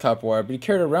to do with the copper wire, but he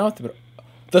carried it around with him.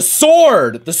 The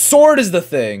sword! The sword is the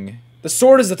thing. The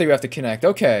sword is the thing we have to connect.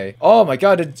 Okay. Oh my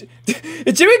god,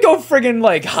 did Jimmy go friggin'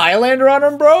 like Highlander on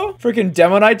him, bro? Friggin'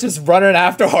 Demo Knight just running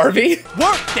after Harvey?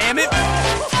 Work, damn it!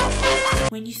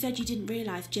 When you said you didn't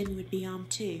realize Jimmy would be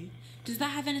armed too, does that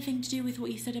have anything to do with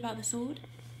what you said about the sword?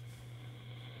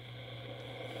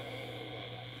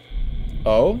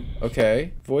 Oh,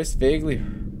 okay. Voice vaguely.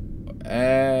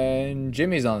 And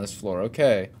Jimmy's on this floor.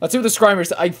 Okay. Let's see what the scrying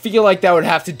is. I feel like that would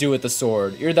have to do with the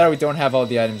sword. Either that or we don't have all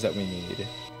the items that we need.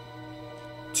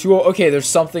 Okay, there's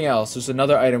something else. There's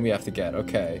another item we have to get.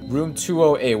 Okay. Room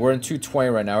 208. We're in 220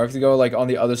 right now. We have to go like on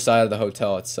the other side of the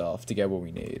hotel itself to get what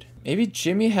we need. Maybe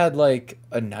Jimmy had like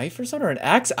a knife or something or an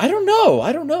axe? I don't know.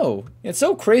 I don't know. It's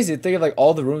so crazy to think of like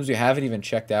all the rooms we haven't even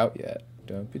checked out yet.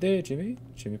 Don't be there, Jimmy.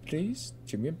 Jimmy, please.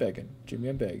 Jimmy, I'm begging. Jimmy,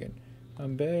 I'm begging.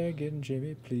 I'm begging,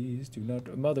 Jimmy, please do not.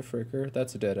 Motherfricker.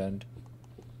 That's a dead end.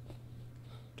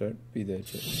 Don't be there,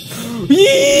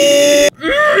 Jimmy.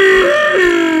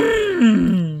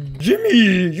 Jimmy,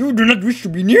 you do not wish to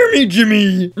be near me,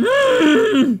 Jimmy. I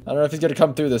don't know if he's gonna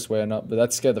come through this way or not, but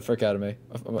that scared the frick out of me.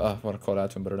 I want to call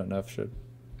out to him, but I don't know if I should.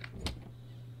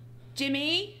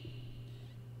 Jimmy?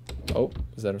 Oh,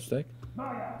 is that a mistake?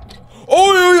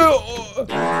 Oh,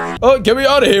 yeah. Oh, get me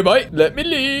out of here, mate. Let me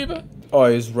leave. Oh,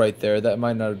 he's right there. That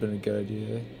might not have been a good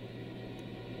idea.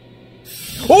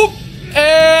 Oh,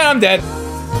 and I'm dead.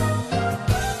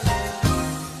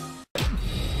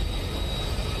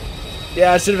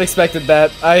 Yeah, I should have expected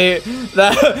that.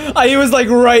 He was like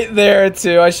right there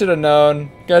too. I should have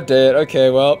known. God damn it. Okay,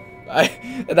 well, I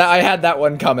had that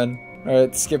one coming. All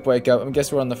right, skip wake up. I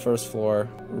guess we're on the first floor,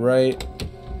 right?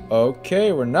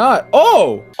 Okay, we're not.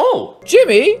 Oh,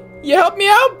 Jimmy, you helped me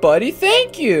out, buddy.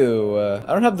 Thank you.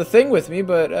 I don't have the thing with me,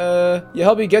 but you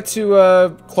helped me get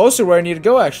to closer where I need to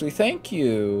go. Actually, thank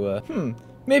you.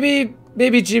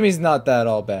 Maybe Jimmy's not that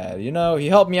all bad, you know? He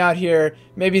helped me out here.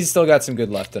 Maybe he's still got some good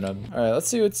left in him. Alright, let's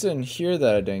see what's in here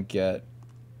that I didn't get.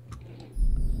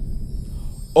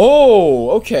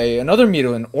 Oh, okay. Another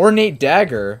needle, an ornate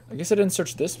dagger. I guess I didn't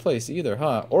search this place either,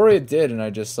 huh? Or I did, and I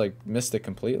just, like, missed it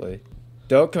completely.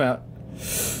 Don't come out.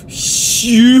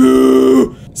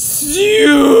 Shoot!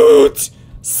 Shoot!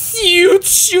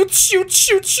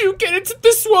 Get into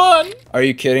this one! Are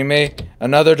you kidding me?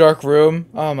 Another dark room?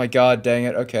 Oh my god, dang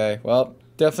it. Okay, well,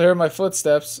 definitely heard my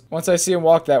footsteps. Once I see him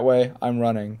walk that way, I'm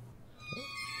running.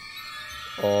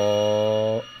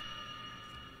 Oh.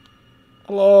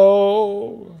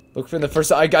 Hello? Look for the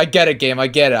first. I get it, game. I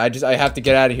get it. I have to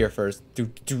get out of here first.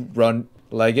 Run.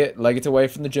 Leg it away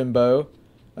from the Jimbo.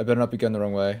 I better not be going the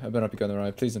wrong way. I better not be going the wrong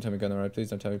way. Please don't tell me going the wrong way. Please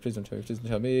don't tell me. Please don't tell me. Please don't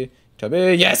tell me. Tell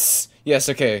me. Yes! Yes,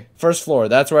 okay. First floor.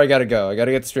 That's where I gotta go. I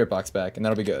gotta get the spirit box back, and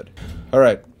that'll be good.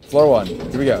 Alright. Floor 1.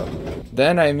 Here we go.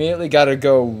 Then I immediately gotta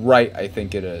go right, I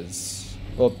think it is.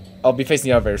 Well, I'll be facing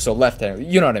the elevator, so left hand.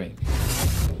 You know what I mean.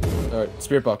 Alright,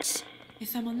 spirit box. Is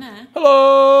someone there?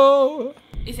 Hello!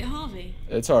 Is it Harvey?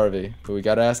 It's Harvey, but we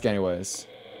gotta ask anyways.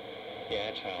 Yeah,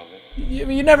 it's Harvey.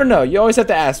 You never know. You always have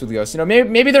to ask with ghosts. You know,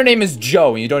 maybe their name is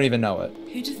Joe and you don't even know it.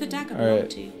 Who does the dagger belong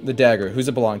to? The dagger. Who's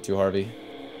it belong to, Harvey?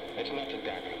 It's not a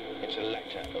dagger. It's a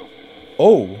letter open.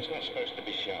 Oh. It's not supposed to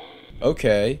be sharp.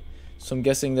 Okay. So I'm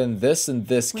guessing then this and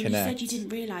this when connect. When you said you didn't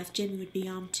realise Jimmy would be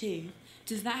armed too,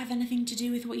 does that have anything to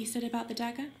do with what you said about the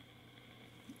dagger?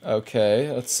 Okay,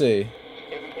 let's see.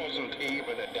 It wasn't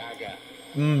even a dagger.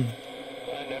 Hmm.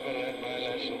 I never learned my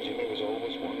lesson. Jimmy was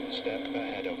always one step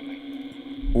ahead of me.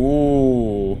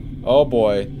 Ooh. Oh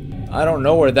boy. I don't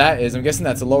know where that is. I'm guessing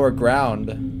that's lower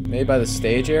ground. Maybe by the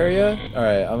stage area?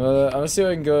 Alright, I'm gonna see if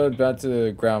I can go back to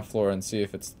the ground floor and see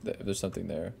if if there's something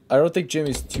there. I don't think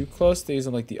Jimmy's too close. He's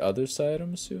on like the other side,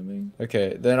 I'm assuming.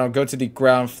 Okay, then I'll go to the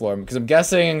ground floor because I'm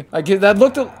guessing that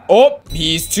looked oh,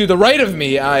 he's to the right of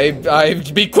me. I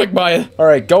be quick, Maya.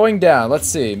 Alright, going down. Let's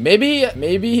see. Maybe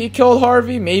he killed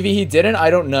Harvey, maybe he didn't.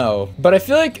 I don't know. But I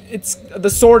feel like the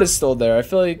sword is still there. I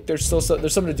feel like there's something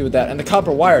to do with that. And the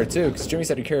copper wire too, because Jimmy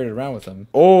said he carried it around with him.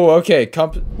 Oh, okay.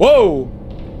 Whoa!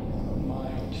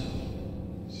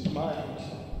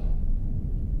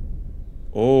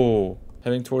 Oh,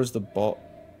 heading towards the ball.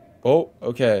 Oh,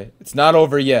 okay. It's not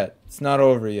over yet. It's not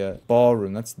over yet.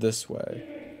 Ballroom, that's this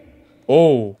way.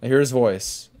 Oh, I hear his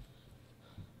voice.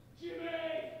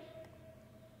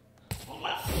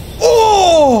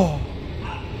 Oh!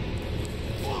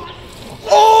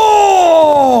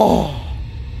 Oh!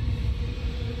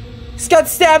 He's got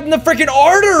stabbed in the freaking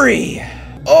artery!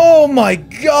 Oh my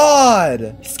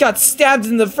god! He's got stabbed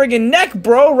in the friggin' neck,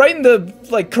 bro! Right in the,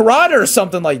 like, carotid or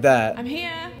something like that. I'm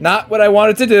here. Not what I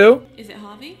wanted to do. Is it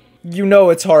Harvey? You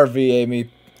know it's Harvey, Amy.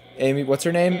 Amy, what's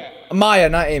her name? Maya,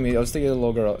 not Amy. I was thinking of the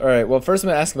little girl. Alright, well, first I'm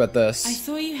gonna ask about this. I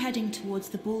saw you heading towards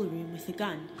the ballroom with the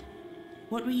gun.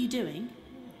 What were you doing?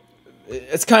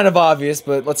 It's kind of obvious,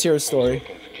 but let's hear his story.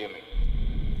 Looking for Jimmy.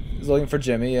 He's looking for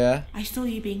Jimmy, yeah. I saw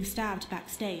you being stabbed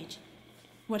backstage.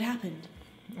 What happened?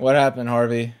 What happened,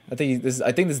 Harvey? I think this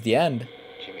is the end.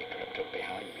 Jimmy crept up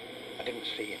behind me. I didn't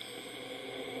see it.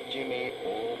 Jimmy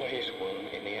always won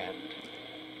in the end.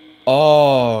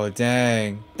 Oh,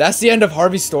 dang. That's the end of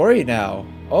Harvey's story now.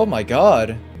 Oh my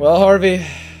god. Well, Harvey,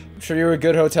 I'm sure you're a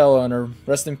good hotel owner.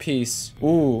 Rest in peace.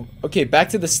 Ooh, okay, back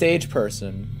to the stage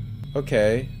person.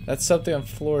 Okay, that's something on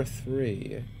floor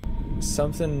 3.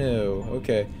 Something new.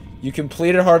 Okay, you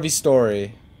completed Harvey's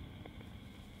story.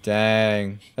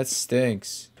 Dang, that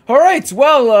stinks. Alright,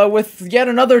 well, with yet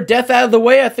another death out of the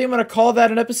way, I think I'm gonna call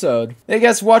that an episode. Hey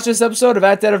guys, watch this episode of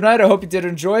At Dead of Night. I hope you did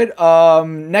enjoy it.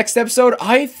 Next episode,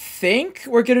 I think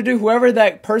we're gonna do whoever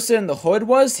that person in the hood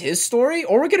was, his story,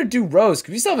 or we're gonna do Rose,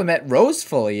 because we still haven't met Rose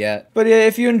fully yet. But yeah,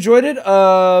 if you enjoyed it,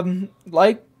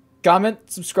 like,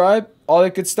 comment, subscribe, all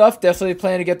that good stuff. Definitely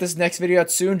planning to get this next video out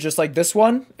soon, just like this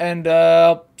one. And,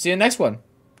 see you in the next one.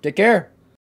 Take care.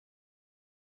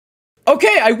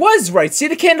 Okay, I was right. See,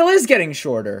 the candle is getting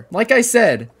shorter. Like I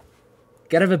said,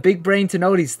 gotta have a big brain to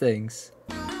know these things.